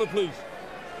 Water, please.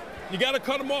 You got to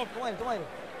cut him off.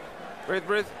 Breathe,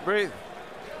 breathe, breathe.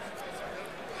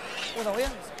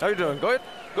 How you doing? Good?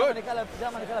 Good.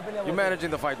 You're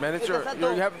managing the fight, man. You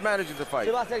have managing the fight.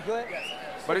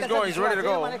 But he's going. He's ready to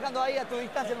go.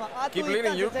 Keep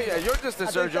leading. You're at your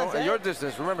distance, Sergio. At your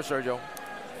distance. Remember, Sergio.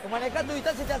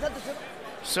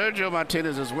 Sergio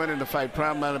Martinez is winning the fight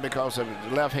primarily because of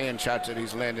the left-hand shots that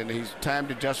he's landing. He's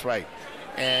timed it just right.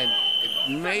 And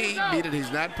it may be that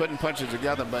he's not putting punches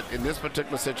together, but in this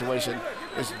particular situation,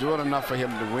 it's doing enough for him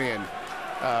to win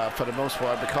for the most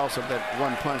part because of that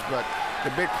one punch. But the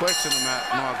big question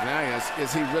about Mark now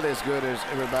is he really as good as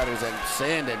everybody's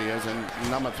saying that he is, and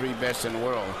 #3 best in the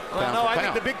world? Well, no, I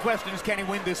think the big question is, can he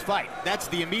win this fight? That's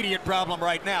the immediate problem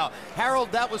right now.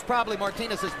 Harold, that was probably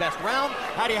Martinez's best round.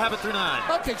 How do you have it through 9?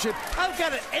 Okay, Chip, I've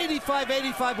got an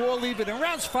 85-85 all even. In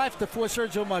rounds 5 to 4,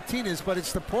 Sergio Martinez, but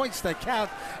it's the points that count.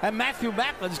 And Matthew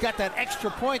Macklin's got that extra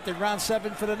point in round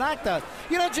 7 for the knockdown.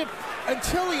 You know, Chip,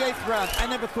 until the 8th round, I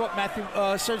never thought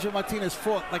Sergio Martinez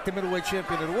fought like the middleweight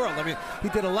champion of the world. I mean, he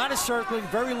did a lot of circling,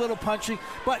 very little punching,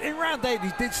 but in round 8,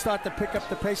 he did start to pick up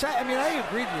the pace. I mean, I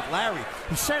agreed with Larry.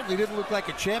 He certainly didn't look like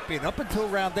a champion up until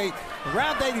round 8. In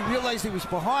round 8, he realized he was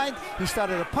behind. He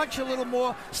started to punch a little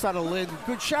more, started landing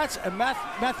good shots, and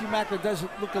Matthew Macklin does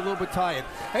look a little bit tired.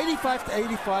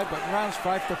 85-85, but in rounds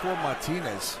 5 to 4,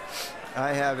 Martinez.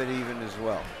 I have it even as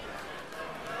well.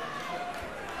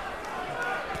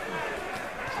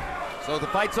 So the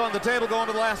fight's on the table going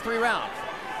to the last 3 rounds.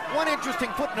 One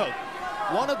interesting footnote.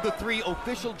 One of the 3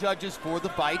 official judges for the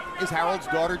fight is Harold's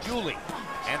daughter, Julie.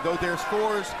 And though their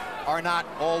scores are not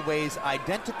always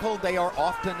identical, they are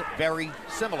often very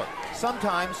similar.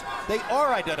 Sometimes they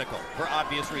are identical for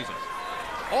obvious reasons.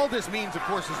 All this means, of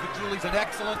course, is that Julie's an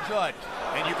excellent judge,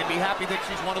 and you can be happy that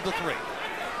she's one of the 3.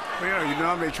 Well, you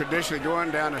normally traditionally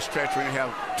going down the stretch when you have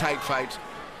tight fights,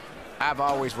 I've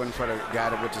always went for the guy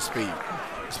with the speed.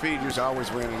 Speed used to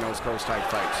always win in those close tight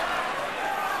fights.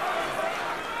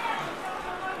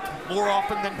 More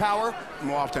often than power?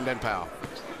 More often than power.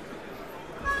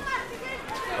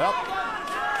 Well,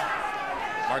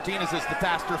 Martinez is the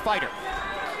faster fighter.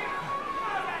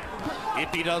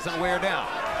 If he doesn't wear down.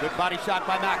 Good body shot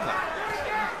by Macklin.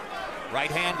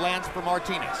 Right hand lands for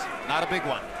Martinez. Not a big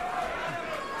one.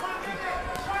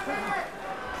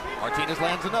 Martinez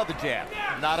lands another jab.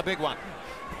 Not a big one.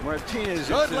 Martinez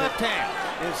good left hand.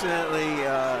 Incidentally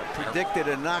predicted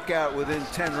a knockout within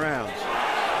 10 rounds.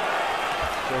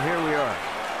 So here we are,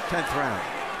 10th round.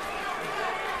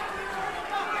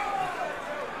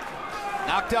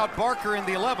 Knocked out Barker in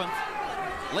the 11th.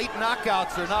 Late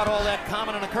knockouts are not all that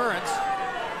common an occurrence.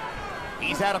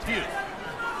 He's had a few.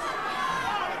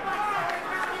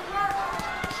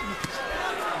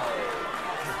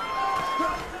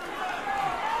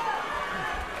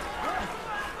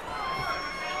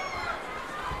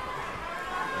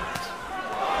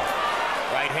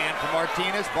 Right hand for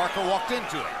Martinez. Barker walked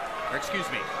into it. Or excuse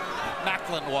me,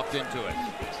 Macklin walked into it. 1,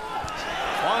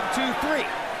 2, 3.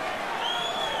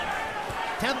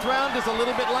 10th round is a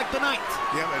little bit like the 9th.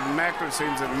 Yeah, but Macklin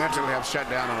seems to mentally have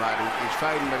shut down a lot. He's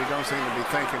fighting, but he don't seem to be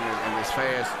thinking and as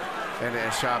fast and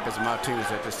as sharp as Martinez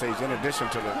at this stage, in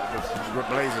addition to the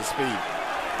blazing speed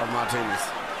of Martinez.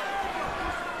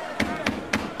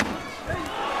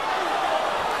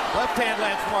 Left hand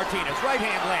lands for Martinez. Right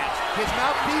hand lands. His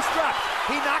mouthpiece drops.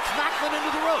 He knocks Macklin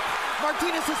into the rope.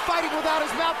 Martinez is fighting without his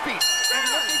mouthpiece and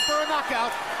looking for a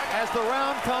knockout as the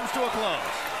round comes to a close.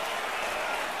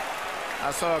 I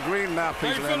saw a green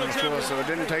mouthpiece land on the floor, so it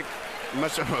didn't take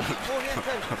much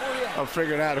of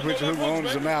figuring out who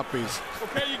owns the mouthpiece.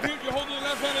 Okay, you're holding your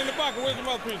left hand in the pocket. Where's the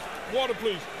mouthpiece? Water,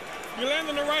 please. You're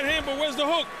landing the right hand, but where's the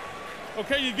hook?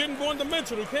 Okay, you're getting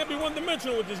one-dimensional. You can't be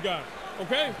one-dimensional with this guy,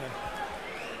 okay?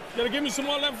 You gotta give me some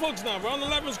more left hooks now. Round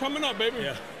 11's coming up, baby.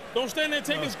 Yeah. Don't stand there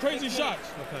taking crazy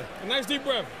shots. Okay. A nice deep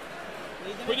breath.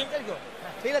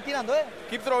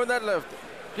 Keep throwing that left.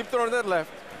 Keep throwing that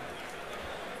left.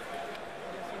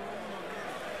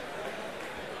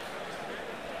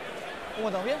 ¿Cómo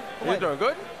estamos bien? You're doing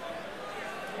good?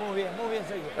 Muy bien,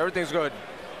 Sergio. Everything's good.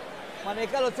 Work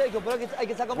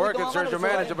it, Sergio,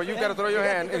 manage it, but you got to throw your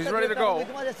hand, and he's ready to go.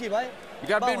 You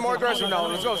got to be more aggressive now.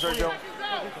 Let's go, Sergio.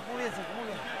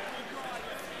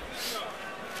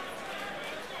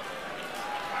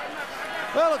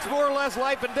 Well, it's more or less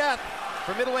life and death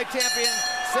for middleweight champion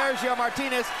Sergio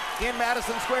Martinez in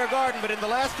Madison Square Garden. But in the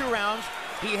last 2 rounds,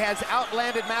 he has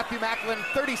outlanded Matthew Macklin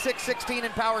 36-16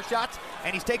 in power shots,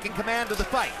 and he's taken command of the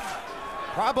fight.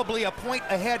 Probably a point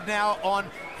ahead now on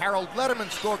Harold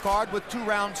Lederman's scorecard with 2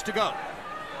 rounds to go.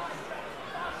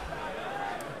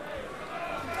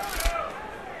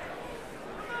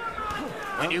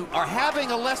 When you are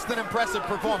having a less than impressive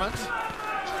performance,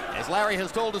 as Larry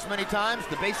has told us many times,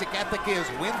 the basic ethic is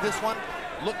win this one,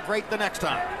 look great the next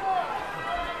time.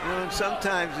 You know, and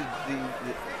sometimes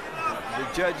the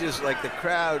judges, like the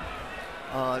crowd,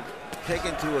 take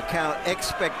into account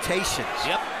expectations.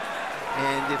 Yep.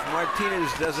 And if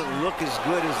Martinez doesn't look as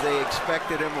good as they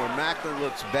expected him, or Macklin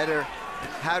looks better,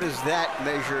 how does that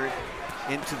measure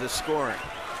into the scoring?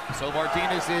 So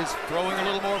Martinez is throwing a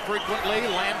little more frequently,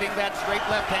 landing that straight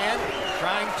left hand,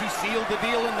 trying to seal the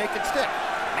deal and make it stick.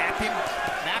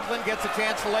 Macklin gets a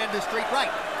chance to land the straight right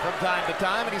from time to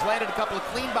time, and he's landed a couple of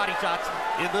clean body shots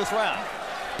in this round.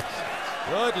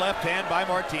 Good left hand by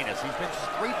Martinez. He's been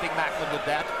scraping Macklin with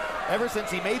that ever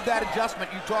since he made that adjustment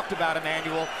you talked about,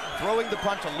 Emmanuel, throwing the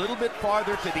punch a little bit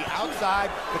farther to the outside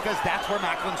because that's where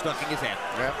Macklin's dunking his hand.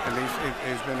 Yep, and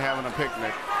he's been having a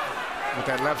picnic with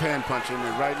that left hand punching,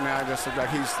 and right now it just looks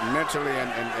like he's mentally and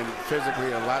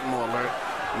physically a lot more alert,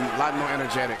 a lot more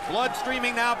energetic. Blood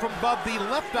streaming now from above the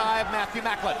left eye of Matthew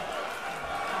Macklin.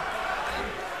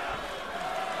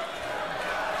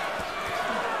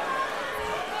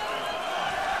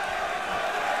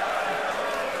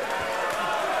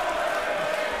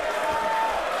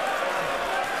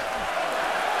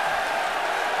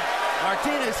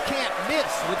 Martinez can't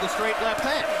miss with the straight left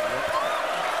hand.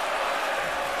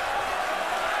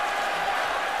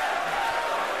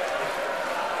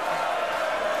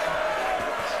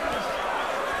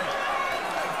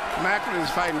 Macklin is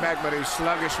fighting back, but he's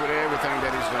sluggish with everything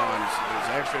that he's doing.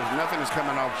 Nothing is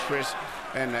coming off crisp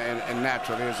and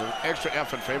natural. There's an extra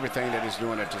effort for everything that he's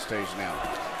doing at this stage now.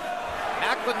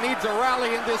 Macklin needs a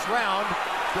rally in this round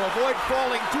to avoid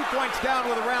falling 2 points down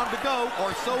with a round to go,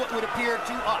 or so it would appear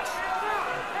to us.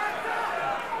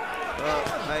 Well,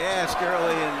 I asked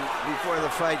early and before the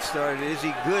fight started, is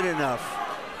he good enough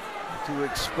to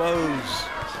expose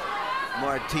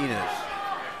Martinez?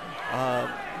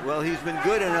 Well, he's been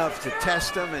good enough to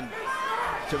test him and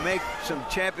to make some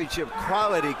championship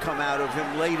quality come out of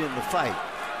him late in the fight.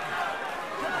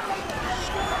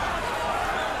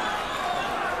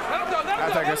 I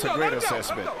think that's a great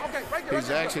assessment. He's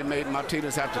actually made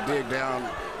Martinez have to dig down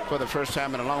for the first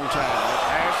time in a long time.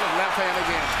 There's his left hand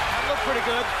again. That looked pretty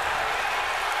good.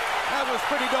 That was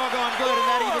pretty doggone good, and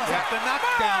that evens up the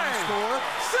knockdown score.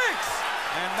 6.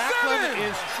 And Macklin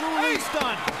is truly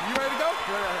stunned. You ready to go?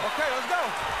 Okay, let's go.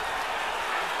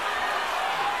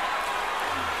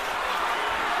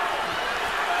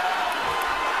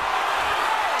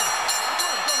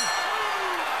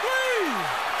 3,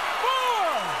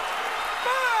 4,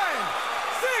 5,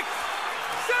 6,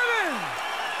 7,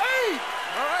 8.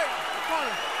 All right,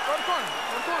 corner. Go to corner.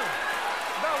 Go to corner.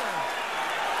 That one.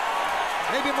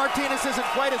 Maybe Martinez isn't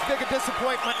quite as big a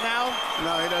disappointment now.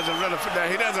 No, he doesn't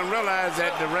realize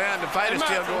that the fight is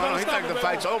still going on. He thinks the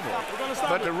fight's over.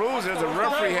 But the rules is the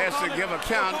referee has to give a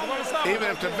count even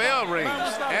if the bell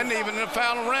rings and even in the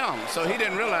final round. So he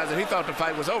didn't realize it. He thought the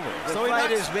fight was over. The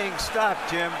fight is being stopped,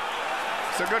 Jim.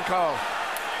 It's a good call.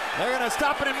 They're going to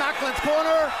stop it in Macklin's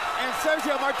corner, and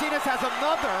Sergio Martinez has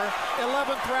another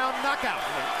 11th round knockout.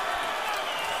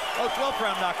 Oh, 12th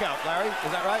round knockout, Larry.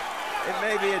 Is that right? It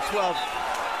may be a 12th.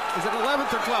 Is it 11th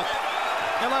or 12th?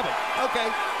 11th. Okay.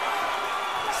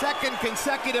 Second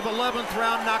consecutive 11th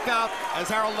round knockout as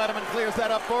Harold Lederman clears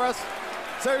that up for us.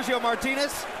 Sergio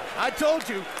Martinez, I told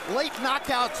you, late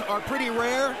knockouts are pretty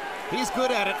rare. He's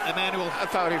good at it, Emmanuel. I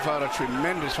thought he fought a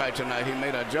tremendous fight tonight. He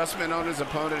made an adjustment on his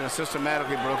opponent and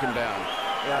systematically broke him down.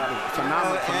 Yeah.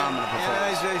 Phenomenal performance.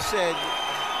 And as I said,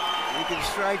 you can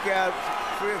strike out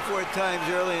 3 or 4 times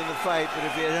early in the fight, but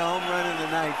if you hit a home run in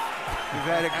the ninth, you've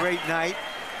had a great night.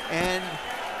 And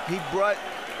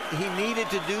he needed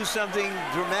to do something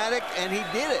dramatic, and he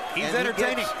did it. He's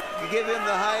entertaining. You give him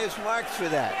the highest marks for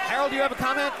that. Harold, do you have a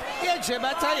comment? Yeah, Jim,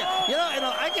 I tell you,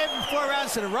 I gave him 4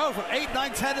 rounds in a row from 8,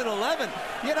 9, 10, and 11.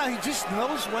 He just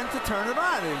knows when to turn it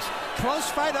on. It's close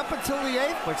fight up until the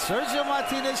 8th, but Sergio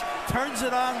Martinez turns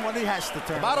it on when he has to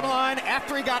turn it on. Bottom line,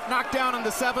 after he got knocked down in the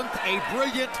 7th, a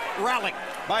brilliant rally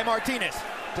by Martinez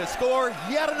to score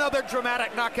yet another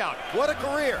dramatic knockout. What a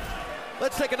career.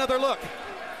 Let's take another look.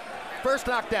 First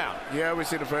knockdown. Yeah, we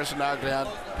see the first knockdown.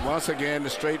 Once again, the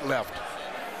straight left.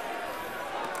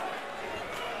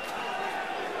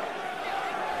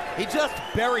 He just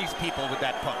buries people with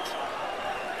that punch.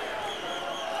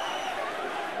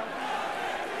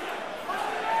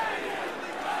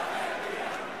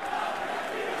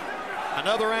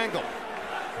 Another angle.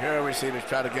 Here we see the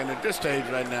try to get at this stage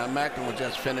right now. Macklin was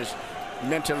just finished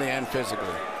mentally and physically.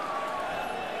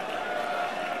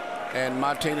 And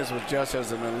Martinez was just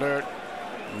as an alert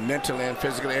mentally and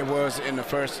physically it was in the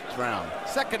first round.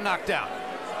 Second knockdown.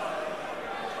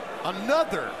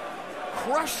 Another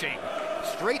crushing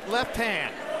straight left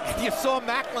hand. And you saw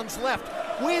Macklin's left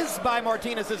whiz by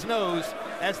Martinez's nose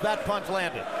as that punch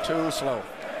landed. Too slow.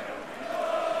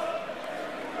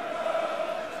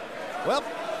 Well,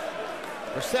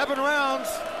 for 7 rounds,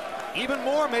 even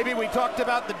more, maybe we talked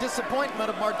about the disappointment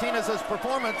of Martinez's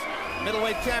performance,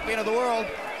 middleweight champion of the world.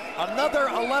 Another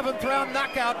 11th round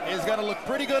knockout is going to look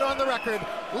pretty good on the record.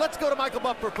 Let's go to Michael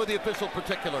Buffer for the official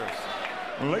particulars.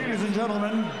 Ladies and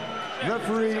gentlemen,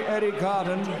 referee Eddie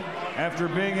Cotton, after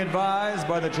being advised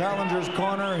by the challenger's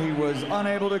corner he was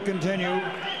unable to continue,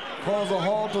 calls a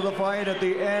halt to the fight at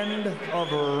the end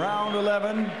of round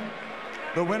 11.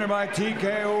 The winner by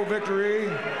TKO victory,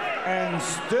 and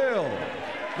still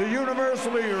the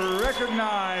universally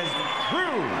recognized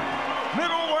true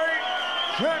middleweight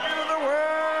champion of the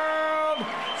world,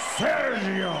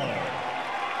 Sergio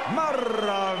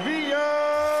Martinez.